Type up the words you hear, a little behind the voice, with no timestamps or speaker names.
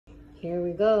Here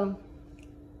we go.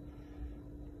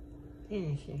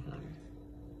 Damn, shit hard.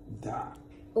 Da.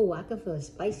 Oh, I can feel it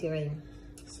spicy already.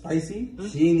 Spicy? Mm-hmm.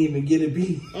 She ain't even get a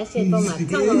beat. That shit on my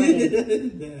tongue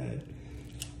already.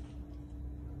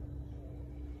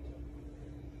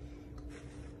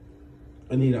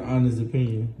 I need an honest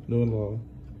opinion. No law.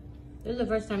 This is the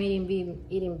first time eating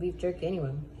beef jerky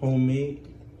anyway. Homemade.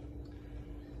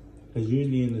 Because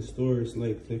usually in the store it's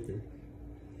like thicker.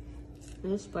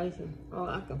 It's spicy. Oh,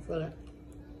 I can feel it.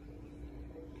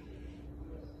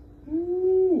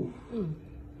 Ooh. I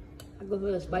can feel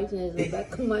the spiciness in the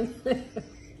back of my neck.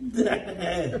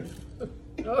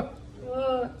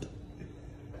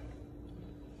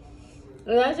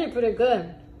 It's actually pretty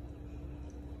good.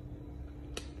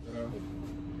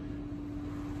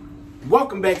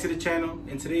 Welcome back to the channel.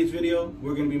 In today's video,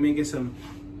 we're going to be making some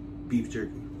beef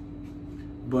jerky.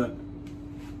 But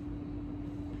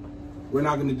we're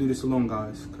not going to do this alone,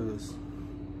 guys, because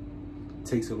it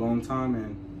takes a long time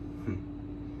and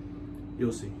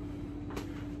you'll see.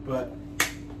 But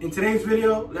in today's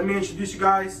video, let me introduce you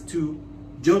guys to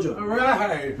JOJO. All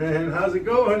right, man. How's it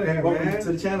going there, Welcome man?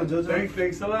 to the channel, JOJO.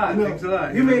 Thanks a lot. You know, thanks a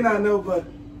lot. You may not know, but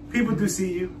people do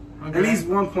see you. Okay. At least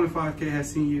 1.5K has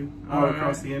seen you all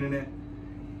across the internet.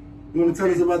 You want to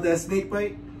tell us about that snake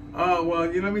bite? Oh, well,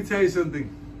 let me tell you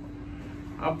something.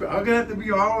 I'm going to have to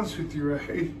be honest with you,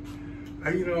 right?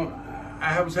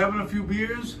 I was having a few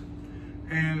beers.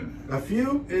 And a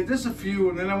few? Just a few.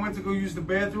 And then I went to go use the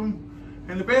bathroom.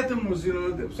 And the bathroom was,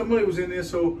 somebody was in there.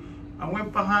 So I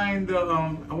went behind,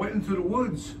 I went into the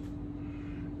woods.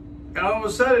 And all of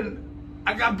a sudden,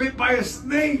 I got bit by a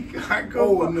snake. I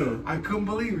couldn't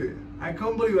believe it. I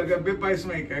couldn't believe it. I got bit by a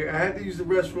snake. I had to use the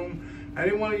restroom. I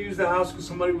didn't want to use the house because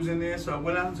somebody was in there. So I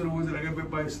went out into the woods and I got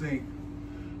bit by a snake.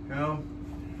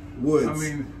 Woods. I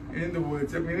mean, in the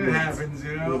woods. I mean, it happens,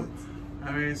 Woods.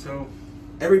 I mean, so.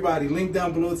 Everybody, link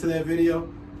down below to that video.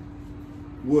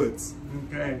 Woods.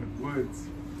 Okay, woods.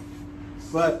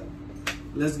 But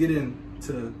let's get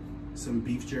into some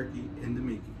beef jerky in the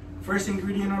making. First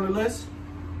ingredient on the list,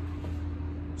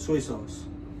 soy sauce.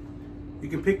 You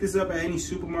can pick this up at any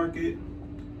supermarket.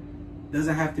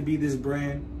 Doesn't have to be this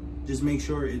brand. Just make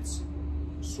sure it's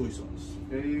soy sauce.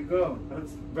 There you go.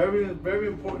 That's very, very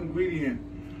important ingredient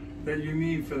that you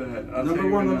need for that. Number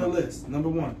one on the list. Number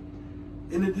one.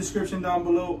 In the description down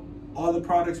below, all the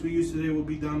products we use today will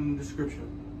be down in the description.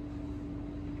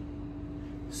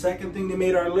 Second thing that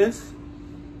made our list,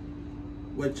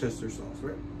 Worcester sauce,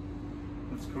 right?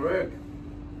 That's correct.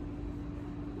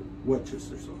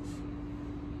 Worcester sauce.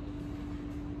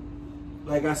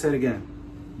 Like I said again,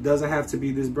 doesn't have to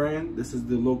be this brand. This is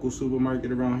the local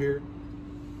supermarket around here.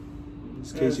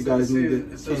 Just in case you guys need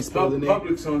it. It says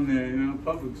Publix on there,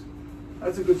 Publix.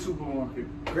 That's a good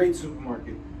supermarket. Great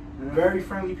supermarket. Yeah. Very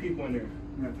friendly people in there.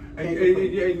 Yeah. And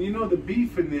the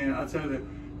beef in there, I'll tell you,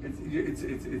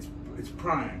 it's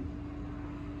prime.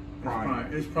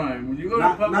 Prime. It's prime. When you go to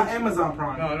Publix, not Amazon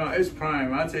Prime. No, it's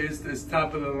prime. I'd say it's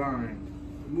top of the line.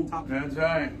 That's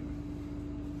right.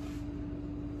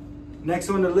 Next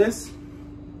on the list,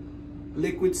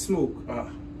 liquid smoke.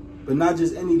 But not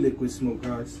just any liquid smoke,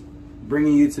 guys.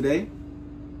 Bringing you today,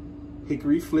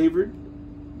 hickory flavored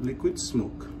liquid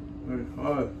smoke.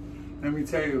 Let me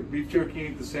tell you, beef jerky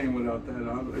ain't the same without that.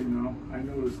 I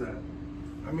noticed that.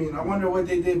 I mean, I wonder what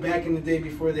they did back in the day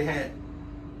before they had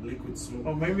liquid smoke.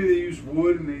 Oh, maybe they used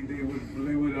wood and they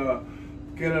would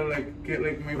get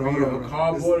maybe a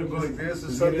cardboard and go like this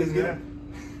or something.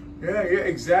 Yeah,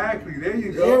 exactly. There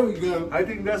you go. There we go. I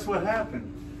think that's what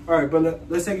happened. All right, but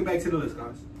let's take it back to the list,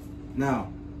 guys.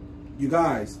 Now, you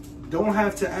guys don't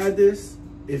have to add this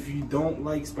if you don't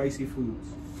like spicy foods.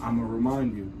 I'm gonna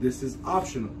remind you, this is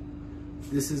optional.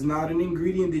 This is not an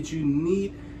ingredient that you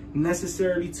need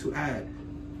necessarily to add.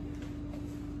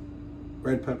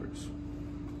 Red peppers.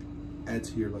 Add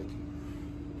to your liking.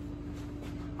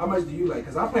 How much do you like?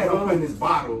 Because I plan on putting this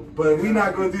bottle, but we're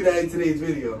not going to do that in today's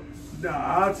video. No,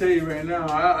 I'll tell you right now.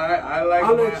 I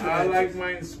like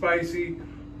mine spicy,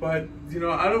 but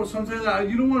I don't. Sometimes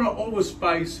you don't want to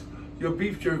overspice your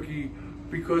beef jerky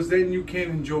because then you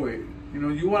can't enjoy it.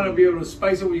 You want to be able to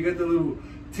spice it when you get the little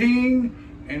ting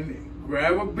and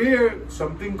grab a beer,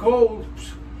 something cold.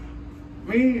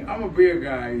 Me, I'm a beer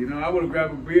guy. I would have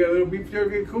grabbed a beer, a little beef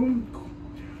jerky, cool.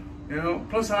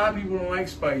 Plus a lot of people don't like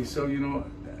spice, so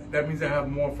that means I have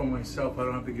more for myself. I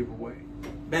don't have to give away.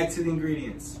 Back to the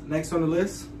ingredients. Next on the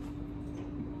list,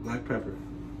 black pepper.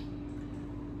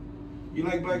 You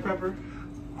like black pepper?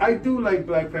 I do like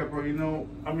black pepper.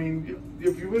 I mean,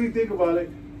 if you really think about it,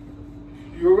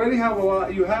 you already have a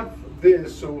lot. You have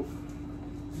this, so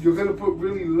you're gonna put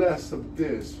really less of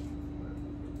this.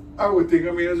 I would think.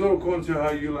 I mean, it's all according to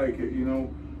how you like it, you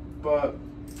know. But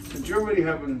since you're already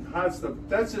having hot stuff,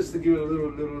 that's just to give it a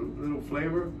little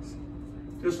flavor.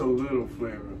 Just a little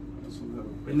flavor. Just a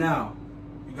little. But now,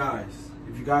 you guys,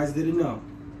 if you guys didn't know,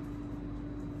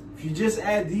 if you just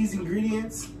add these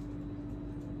ingredients,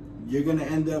 you're gonna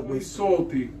end up with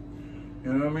salty.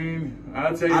 You know what I mean?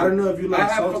 I'll tell you. I don't know if you like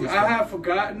salty stuff. I have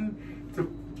forgotten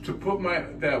to put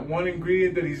that one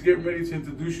ingredient that he's getting ready to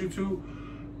introduce you to,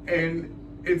 and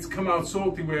it's come out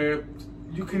salty where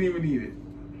you can't even eat it.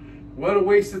 What a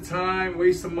waste of time,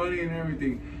 waste of money, and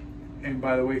everything. And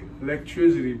by the way,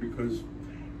 electricity, because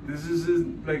this is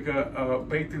like a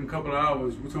baked in a couple of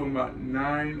hours. We're talking about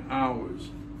 9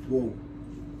 hours. Whoa,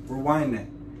 rewind that.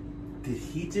 Did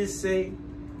he just say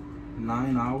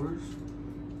 9 hours?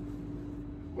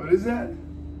 What is that?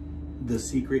 The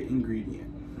secret ingredient.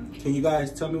 Can you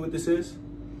guys tell me what this is?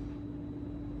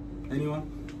 Anyone?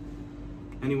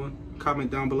 Anyone?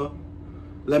 Comment down below.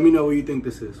 Let me know what you think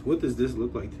this is. What does this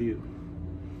look like to you?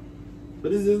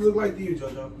 What does this look like to you,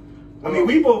 JoJo? I mean,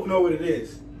 we both know what it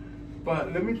is.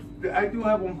 But I do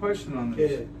have one question on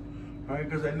this. Yeah. All right,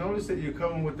 because I noticed that you're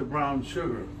coming with the brown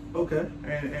sugar. Okay.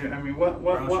 And I mean, what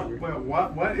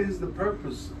is the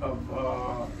purpose of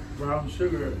brown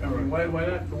sugar? I mean, why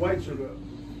not the white sugar?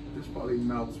 This probably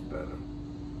melts better.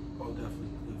 Oh, definitely.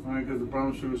 All right, because the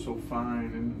brown sugar is so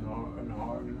fine and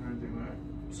hard and everything, right?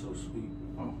 So sweet.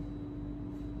 Oh.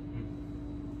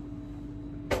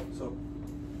 So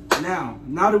now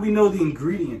that we know the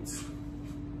ingredients,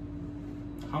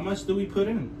 how much do we put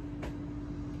in?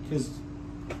 Because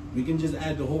we can just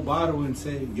add the whole bottle and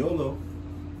say YOLO.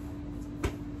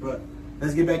 But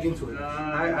let's get back into it.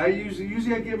 I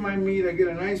usually I get my meat. I get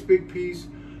a nice big piece.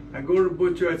 I go to the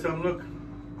butcher. I tell him, look,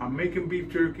 I'm making beef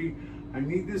jerky. I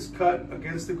need this cut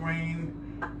against the grain,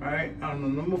 right, on the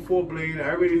number 4 blade.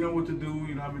 I already know what to do.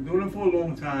 You know, I've been doing it for a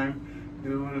long time. You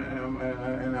know,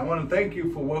 and I want to thank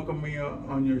you for welcoming me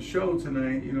on your show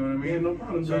tonight. You know what I mean? Yeah, no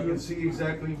problem. So I can see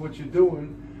exactly what you're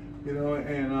doing. You know,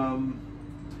 and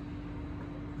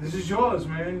this is yours,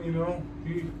 man. You know,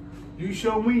 you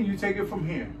show me. You take it from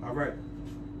here. All right.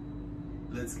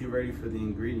 Let's get ready for the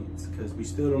ingredients because we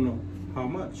still don't know how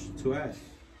much to add.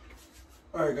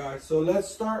 All right, guys. So let's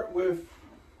start with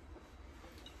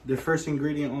the first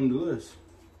ingredient on the list: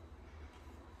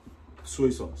 soy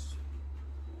sauce.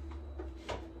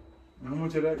 How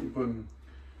much of that you putting?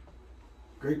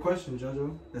 Great question,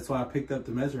 JoJo. That's why I picked up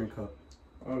the measuring cup.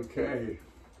 Okay.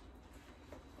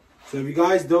 So if you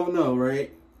guys don't know,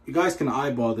 right, you guys can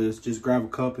eyeball this. Just grab a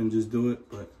cup and just do it.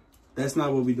 But that's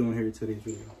not what we're doing here in today's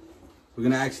video. We're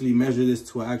going to actually measure this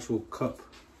to an actual cup.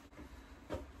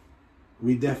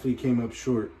 We definitely came up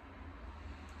short.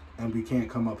 And we can't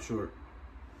come up short.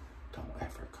 Don't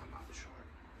ever come up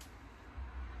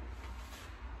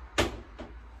short.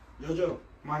 JoJo,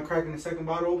 mind cracking the second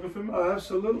bottle open for me? Oh,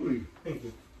 absolutely. Thank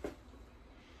you.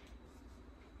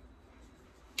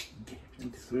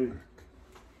 Let's see.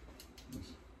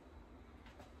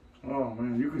 Oh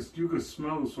man, you could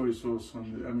smell the soy sauce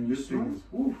on it. I mean, this thing is.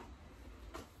 Woo.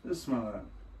 Just smell that.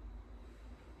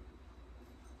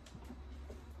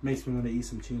 Makes me want to eat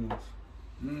some chinos.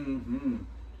 Mm-hmm.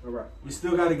 All right. We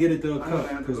still got to get it to a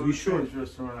cup because we short.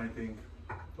 Restaurant, I think.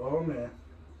 Oh man.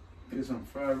 Get some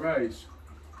fried rice.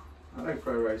 I like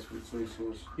fried rice with soy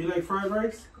sauce. You like fried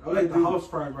rice? I like the house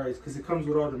fried rice because it comes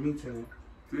with all the meats in it.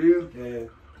 Do you? Yeah.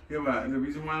 Yeah, but the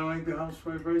reason why I don't like the house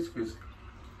fried rice because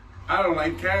I don't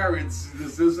like carrots.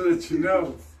 Just so that you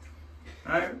know.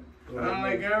 I don't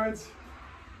like carrots.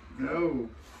 No.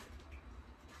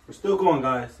 We're still going,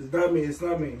 guys. It's not me. It's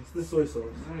not me. It's the soy sauce.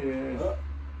 Oh,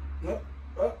 yeah.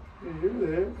 Up. Yeah, you're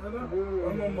there.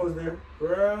 I'm almost there.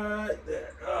 Right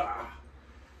there.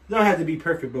 You don't have to be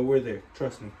perfect, but we're there.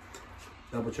 Trust me.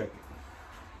 Double check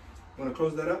it. Want to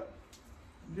close that up?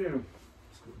 Yeah.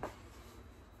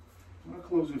 I'll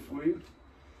close it for you.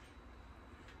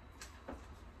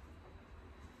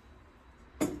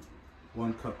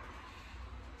 One cup.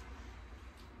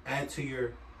 Add to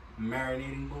your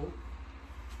marinating bowl,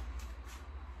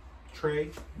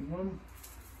 tray,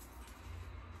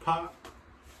 pot,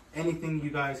 anything you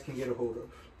guys can get a hold of.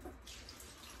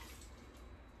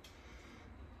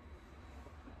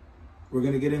 We're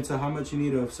gonna get into how much you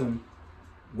need of some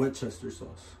Worcestershire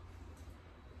sauce.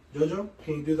 JoJo,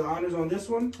 can you do the honors on this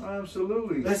one?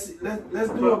 Absolutely. Let's do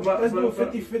a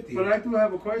 50-50. But I do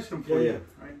have a question for you, yeah.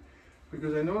 right?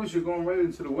 Because I noticed you're going right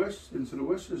into the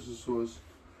Worcestershire sauce,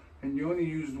 and you only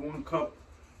used 1 cup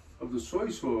of the soy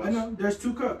sauce. I know. There's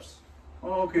 2 cups.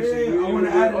 Oh, okay. Yeah, So I want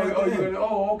to add it.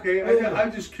 Okay. Yeah.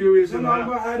 I'm just curious I'm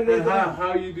gonna add it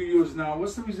how you do yours now.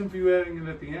 What's the reason for you adding it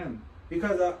at the end?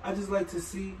 Because I just like to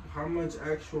see how much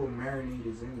actual marinade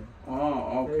is in there.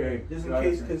 Oh, okay. Just in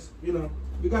case, because, you know,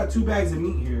 we got 2 bags of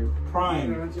meat here.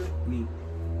 Prime meat.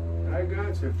 I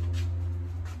got you.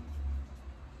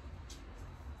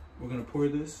 We're going to pour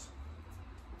this.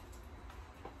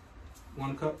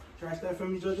 1 cup. Trash that for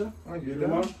me, JoJo. Oh, you're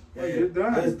done? Yeah, you're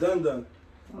done? It's done.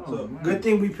 Oh, so, man. good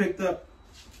thing we picked up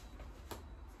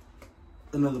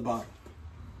another bottle.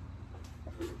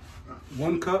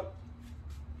 1 cup.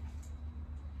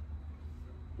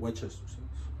 Worcester sauce.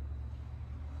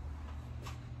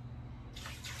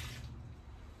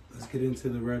 Let's get into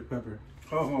the red pepper.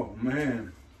 Oh,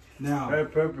 man. Now,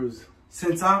 Red peppers.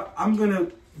 since I'm going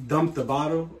to dump the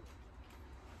bottle,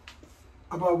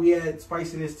 how about we add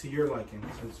spiciness to your liking,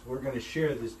 since we're going to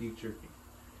share this beef jerky.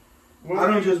 Well,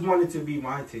 I don't just want it to be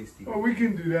my tasty. Well, we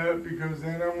can do that because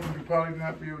then I'm going to probably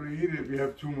not be able to eat it if you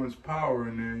have too much power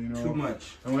in there, you know. Too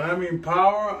much. And when I mean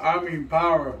power, I mean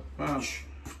power. Huh?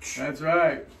 That's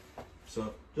right.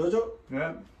 So, JoJo,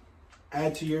 Yeah.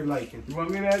 add to your liking. You want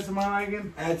me to add to my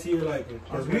liking? Add to your liking.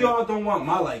 Because Okay. we all don't want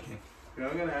my liking. Yeah,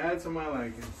 I'm going to add to my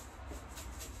liking.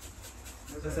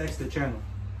 Let's ask the channel.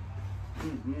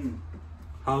 Mm-hmm.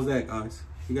 How's that, guys?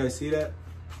 You guys see that?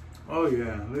 Oh,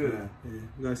 yeah. Look at that. Yeah.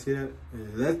 You guys see that?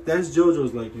 Yeah, that's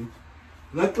JoJo's liking.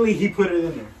 Luckily, he put it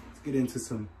in there. Let's get into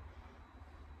some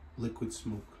liquid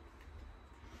smoke.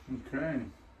 Okay.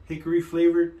 Hickory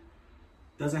flavored.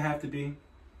 Doesn't have to be.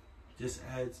 Just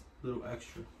adds a little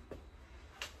extra.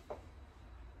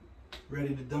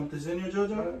 Ready to dump this in here,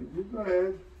 JoJo? You go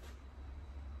ahead.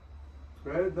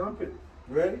 Go ahead, dump it.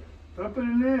 Ready? Dump it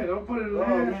in there. Don't put it in there.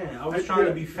 Oh man, I was trying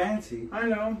to be fancy. I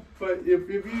know, but if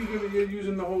you're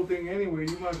using the whole thing anyway,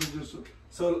 you might as well just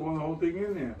pour the whole thing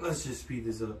in there. Let's just speed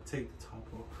this up. Take the top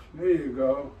off. There you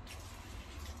go.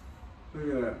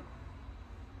 Look at that.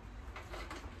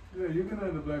 Yeah, you can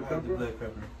add the black pepper. Add the black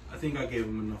pepper. I think I gave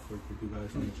him enough work for you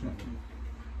guys on the channel.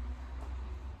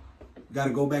 Got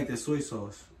to go back to soy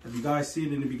sauce. If you guys see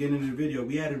it in the beginning of the video,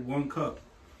 we added 1 cup,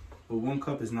 but 1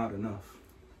 cup is not enough.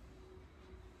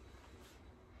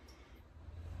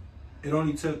 It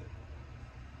only took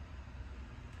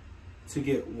to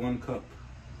get 1 cup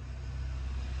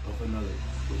of another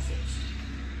soy sauce.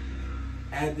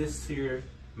 Add this to your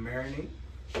marinade,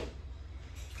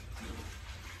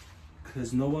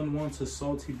 because no one wants a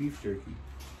salty beef jerky.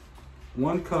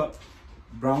 1 cup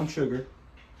brown sugar.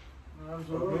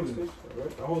 Absolutely.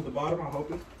 I'll hold the bottom, I'll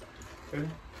hold it. Okay.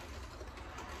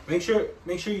 Make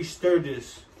sure you stir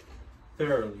this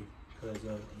thoroughly, because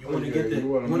you want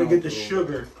to get the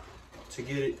sugar to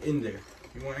get it in there.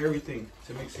 You want everything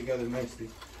to mix together nicely.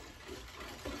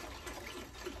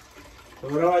 So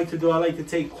what I like to do, I like to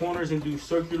take corners and do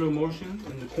circular motion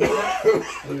in the corner,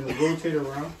 and then rotate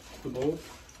around the bowl,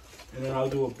 and then I'll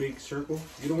do a big circle.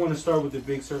 You don't want to start with the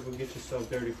big circle, get yourself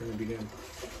dirty from the beginning.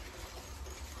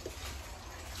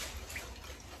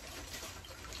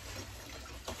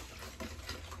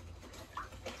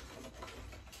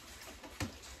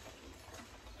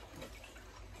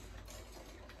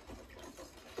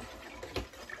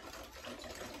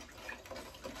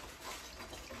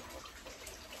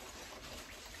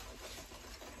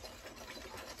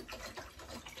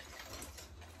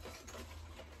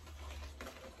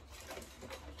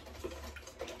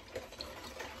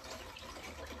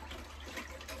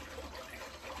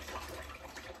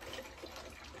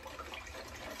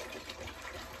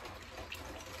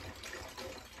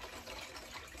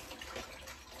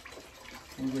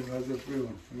 How's it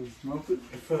feeling? You smelt it?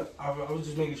 I was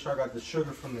just making sure I got the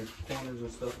sugar from the corners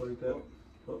and stuff like that.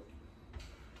 Oh.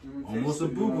 Almost a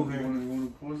boo-boo here. You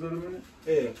want to pause that a minute?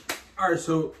 Yeah. Alright,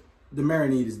 so the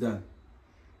marinade is done.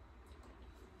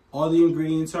 All the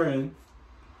ingredients are in.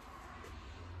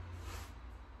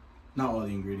 Not all the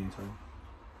ingredients are in.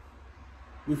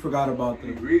 We forgot about the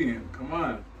ingredient. Come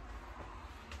on.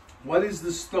 What is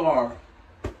the star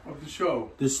of the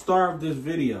show? The star of this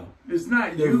video. It's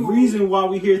not the you. The reason why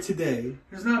we're here today.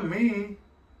 It's not me.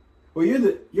 Well,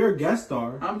 you're a guest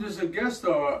star. I'm just a guest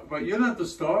star, but you're not the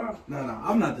star. No,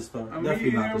 I'm not the star.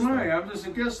 Definitely not the star. I'm just a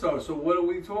guest star. So what are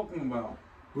we talking about?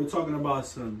 We're talking about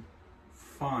some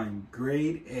fine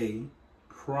grade A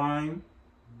prime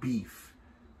beef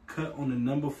cut on the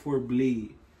number 4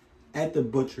 blade at the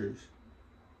butcher's.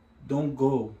 Don't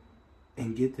go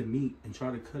and get the meat and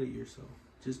try to cut it yourself.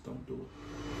 Just don't do it.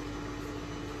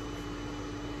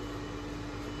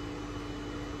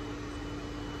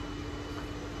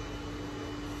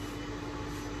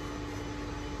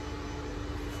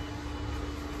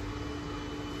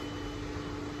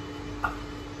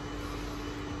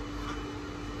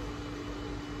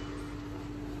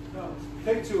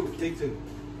 Take two. Take 2.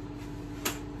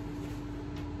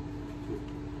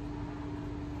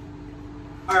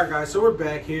 Alright guys, so we're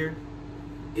back here.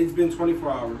 It's been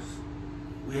 24 hours.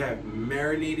 We have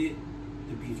marinated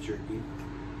the beef jerky.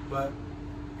 But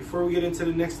before we get into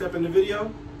the next step in the video,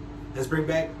 let's bring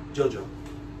back JoJo.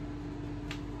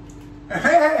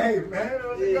 Hey man,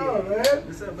 how's it going, man?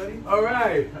 What's up, buddy? All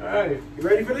right. You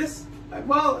ready for this?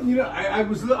 Well, you know, I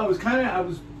was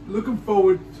looking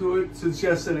forward to it since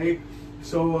yesterday,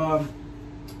 so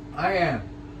I am.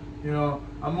 You know,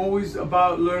 I'm always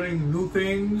about learning new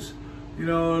things. You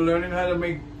know, learning how to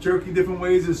make jerky different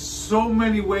ways. There's so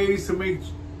many ways to make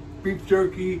beef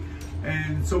jerky,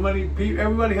 and so many people.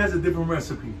 Everybody has a different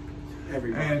recipe.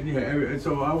 Everybody. And yeah, and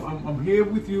so I'm here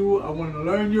with you. I want to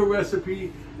learn your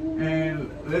recipe, and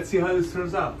let's see how this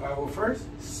turns out. All right. Well, first,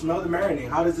 smell the marinade.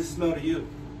 How does this smell to you?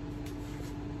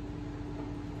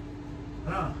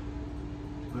 I'll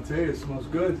tell you, it smells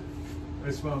good.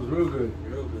 It smells real good.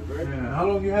 Real good, right? Yeah. How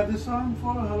long you have this on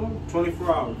for? How long?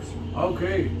 24 hours.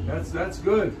 Okay, that's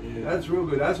good. Yeah. That's real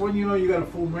good. That's when you know you got a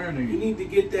full marinade. You need to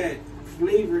get that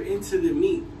flavor into the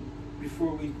meat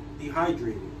before we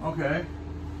dehydrate it. Okay.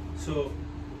 So,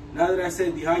 now that I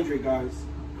said dehydrate, guys,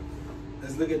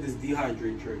 let's look at this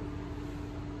dehydrate tray.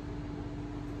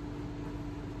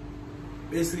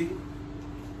 Basically,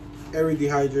 every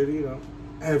dehydrator, you know,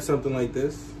 I have something like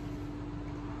this.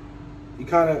 You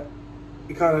kind of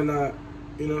not,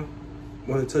 you know,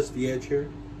 want to touch the edge here.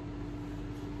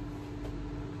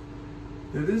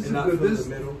 Yeah, this is not good. fill the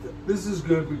middle. This is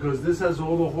good because this has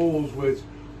all the holes which,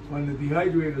 when the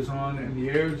dehydrator's on and the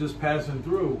air is just passing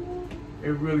through, it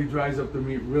really dries up the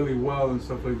meat really well and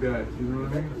stuff like that. You know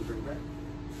what I mean?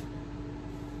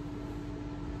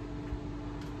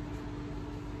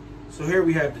 So here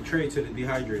we have the tray to the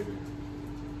dehydrator.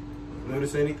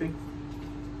 Notice anything?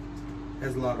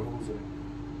 Has a lot of holes in it.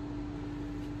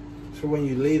 So when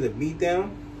you lay the meat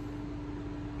down,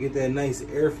 you get that nice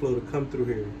airflow to come through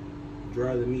here.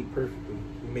 Dry the meat perfectly.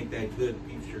 You make that good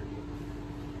beef jerky.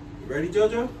 You ready,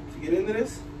 JoJo, to get into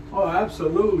this? Oh,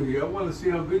 absolutely. I want to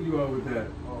see how good you are with that.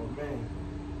 Oh, man.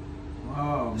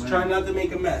 Oh, Let's man. try not to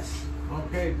make a mess.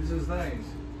 Okay, this is nice.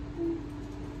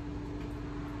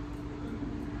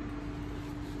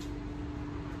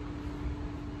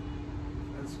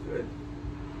 That's good.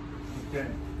 Okay.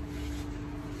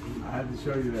 I had to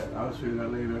show you that. I'll show you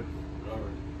that later. All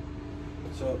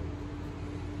right. So,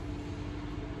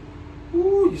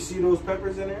 ooh, you see those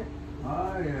peppers in there?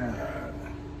 Oh, yeah.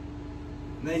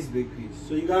 Nice big piece.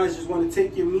 So you guys just want to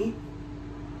take your meat,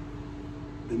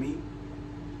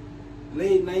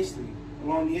 lay it nicely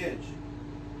along the edge.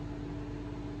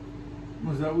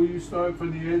 Was that where you start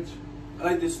from the edge? I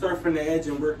like to start from the edge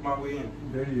and work my way in.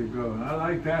 There you go. I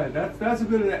like that. That's a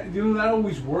good. You know, that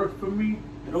always worked for me.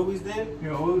 It always did?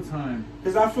 Yeah, all the time.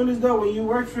 Because I feel as though when you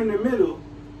work from the middle,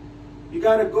 you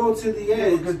got to go to the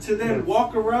edge to then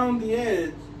walk around the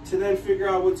edge to then figure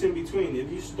out what's in between.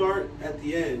 If you start at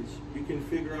the edge, you can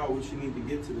figure out what you need to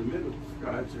get to the middle.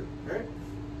 Gotcha. Right?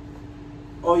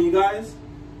 Oh, you guys,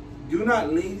 do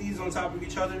not lay these on top of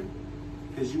each other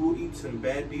because you will eat some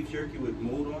bad beef jerky with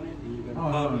mold on it and you're going to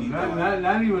probably die.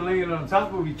 Not even laying it on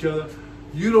top of each other.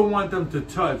 You don't want them to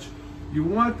touch. You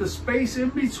want the space in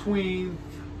between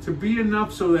to be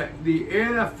enough so that the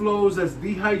air that flows that's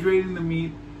dehydrating the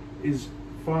meat is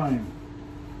fine.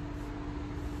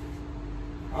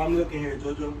 I'm looking here,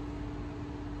 JoJo.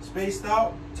 Spaced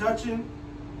out, touching,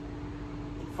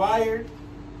 fired.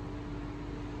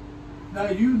 Now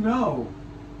you know.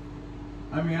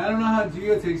 I mean, I don't know how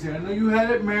Gia takes it. I know you had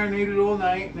it marinated all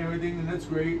night and everything, and that's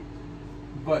great.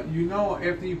 But you know,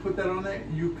 after you put that on there,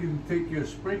 you can take your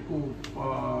sprinkle,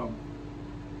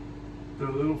 the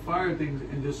little fire things,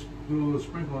 and just do a little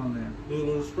sprinkle on there. Do a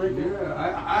little sprinkle?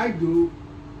 Yeah, I do.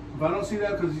 But I don't see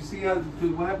that because you see how,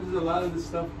 because what happens is a lot of this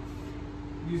stuff,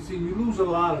 you lose a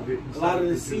lot of it. A lot of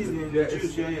the seasoning,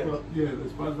 juice, yeah. Yeah,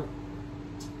 that's part of it.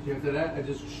 After that, I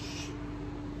just,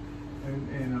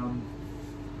 and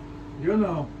you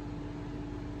know.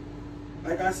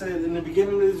 Like I said in the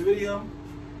beginning of this video,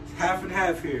 it's half and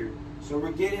half here. So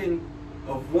we're getting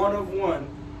a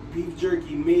one-of-one beef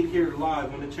jerky made here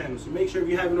live on the channel. So make sure if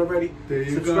you haven't already,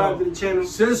 subscribe to the channel.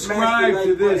 Subscribe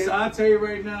to this. I'll tell you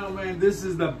right now, man, this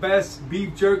is the best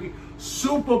beef jerky.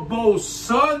 Super Bowl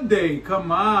Sunday,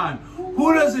 come on.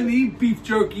 Who doesn't eat beef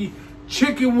jerky,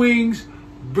 chicken wings,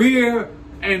 beer,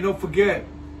 and don't forget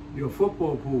your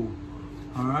football pool.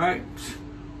 All right?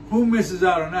 Who misses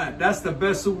out on that? That's the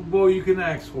best Super Bowl you can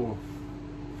ask for.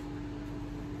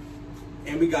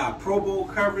 And we got Pro Bowl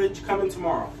coverage coming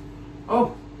tomorrow.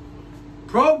 Oh,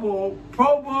 Pro Bowl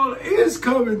is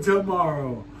coming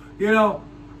tomorrow. You know,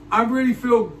 I really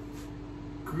feel,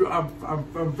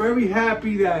 I'm very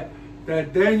happy that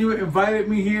Daniel invited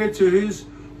me here to his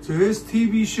to his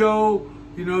TV show,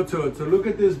 you know, to look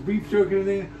at this beef jerky and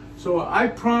everything. So I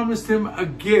promised him a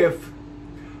gift.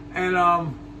 And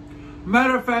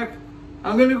matter of fact,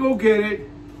 I'm gonna go get it.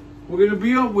 We're gonna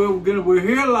be on. We're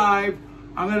here live.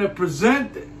 I'm gonna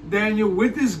present Daniel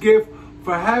with this gift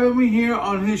for having me here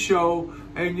on his show.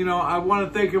 And you know, I want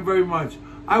to thank him very much.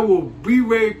 I will be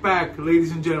right back,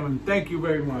 ladies and gentlemen. Thank you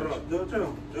very much.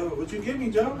 Joe, what you give me,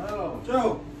 Joe? Oh.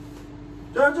 Joe.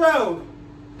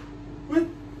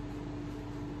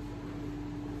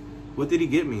 What did he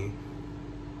get me?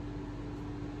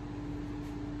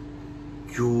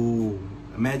 Yo,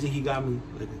 imagine he got me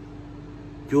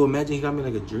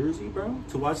like a jersey, bro,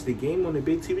 to watch the game on the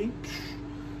big TV.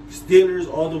 Steelers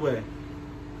all the way.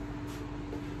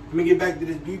 Let me get back to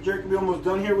this beef jerky. We almost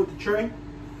done here with the tray.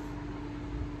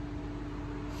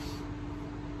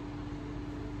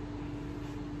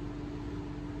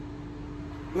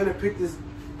 I'm gonna pick this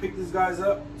guys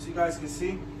up so you guys can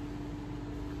see.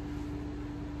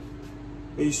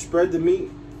 When you spread the meat,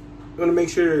 you wanna make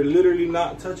sure they're literally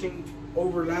not touching,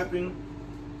 overlapping,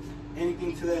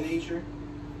 anything to that nature.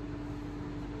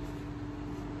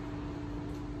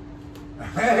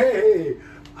 Hey,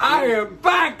 I am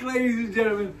back, ladies and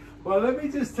gentlemen. Well, let me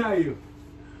just tell you,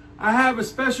 I have a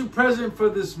special present for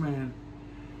this man.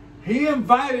 He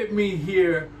invited me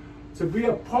here to be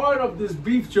a part of this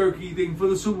beef jerky thing for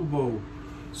the Super Bowl.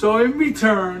 So in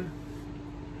return,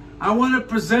 I want to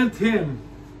present him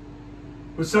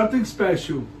with something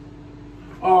special.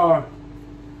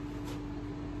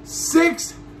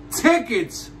 6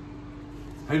 tickets.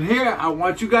 And here, I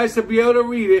want you guys to be able to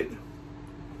read it.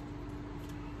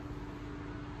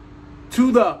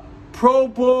 To the Pro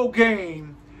Bowl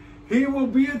game. He will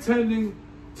be attending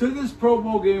to this Pro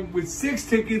Bowl game with 6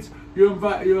 tickets. You're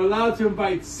allowed to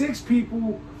invite 6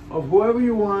 people of whoever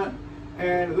you want.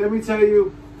 And let me tell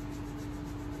you,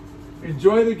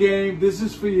 enjoy the game. This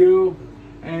is for you.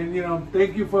 And, you know,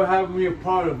 thank you for having me a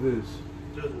part of this.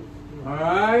 All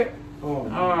right? All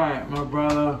right, my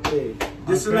brother. Hey,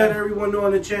 just to let everyone know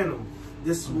on the channel,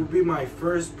 this will be my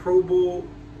first Pro Bowl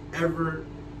ever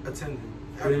attending.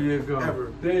 There you go.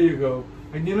 There you go.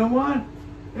 And you know what?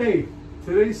 Hey,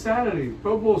 today's Saturday.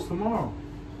 Pro Bowl's tomorrow.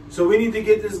 So we need to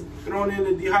get this thrown in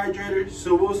the dehydrator.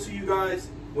 So we'll see you guys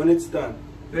when it's done.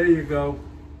 There you go.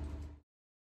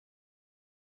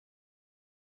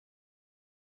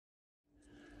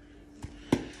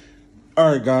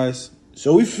 All right, guys.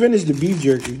 So we finished the beef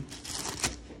jerky.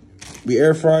 We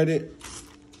air fried it.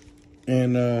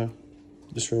 And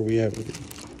this is where we at with it.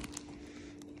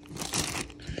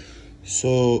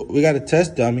 So we got a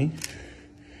test dummy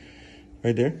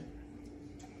right there.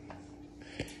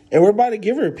 And we're about to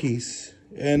give her a piece.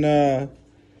 And we're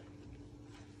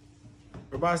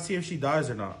about to see if she dies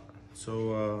or not.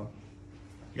 So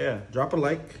yeah, drop a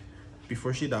like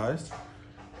before she dies.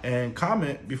 And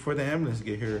comment before the ambulance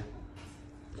get here.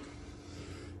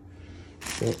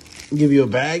 So give you a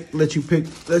bag, let you pick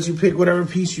whatever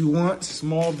piece you want,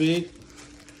 small, big.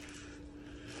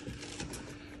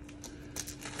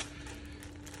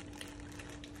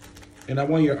 And I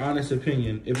want your honest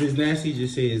opinion. If it's nasty,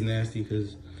 just say it's nasty,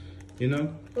 because, you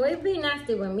know. Well, it'd be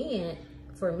nasty with me,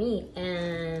 for me,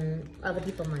 and other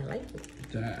people might like it.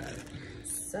 That.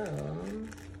 So,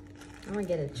 I'm gonna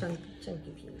get a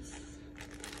chunky piece.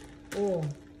 Oh.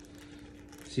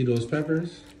 See those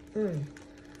peppers? They're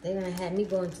gonna have me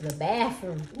going to the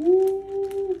bathroom.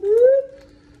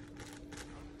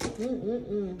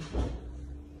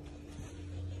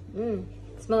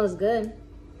 Smells good.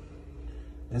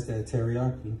 That's that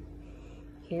teriyaki.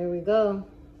 Here we go.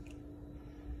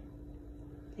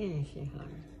 Damn, shit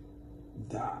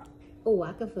hard. Oh,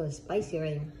 I can feel it spicy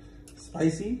already.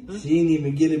 Spicy? She ain't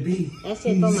even get a beat. That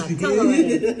shit on my tongue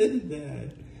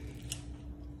already.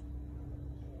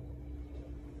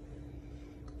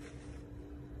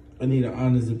 I need an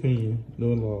honest opinion. No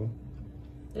law.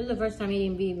 This is the first time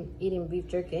eating beef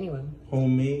jerky anyway.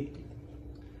 Homemade.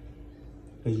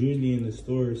 Because usually in the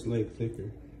store it's like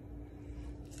thicker.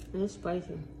 It's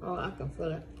spicy. Oh, I can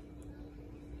feel it.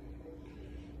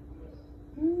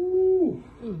 Ooh.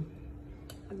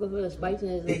 I can feel the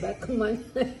spiciness in the back of my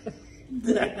neck.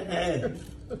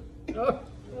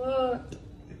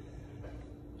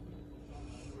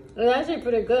 It's actually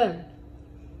pretty good.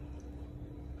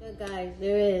 Good, guys,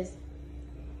 there is.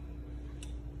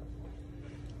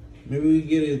 Maybe we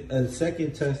get a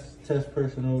second test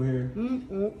person over here.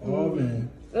 Oh, man.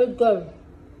 It's good.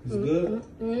 It's good?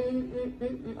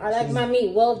 I like my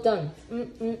meat. Well done. You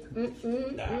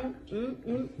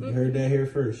heard that here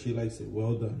first. She likes it.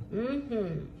 Well done.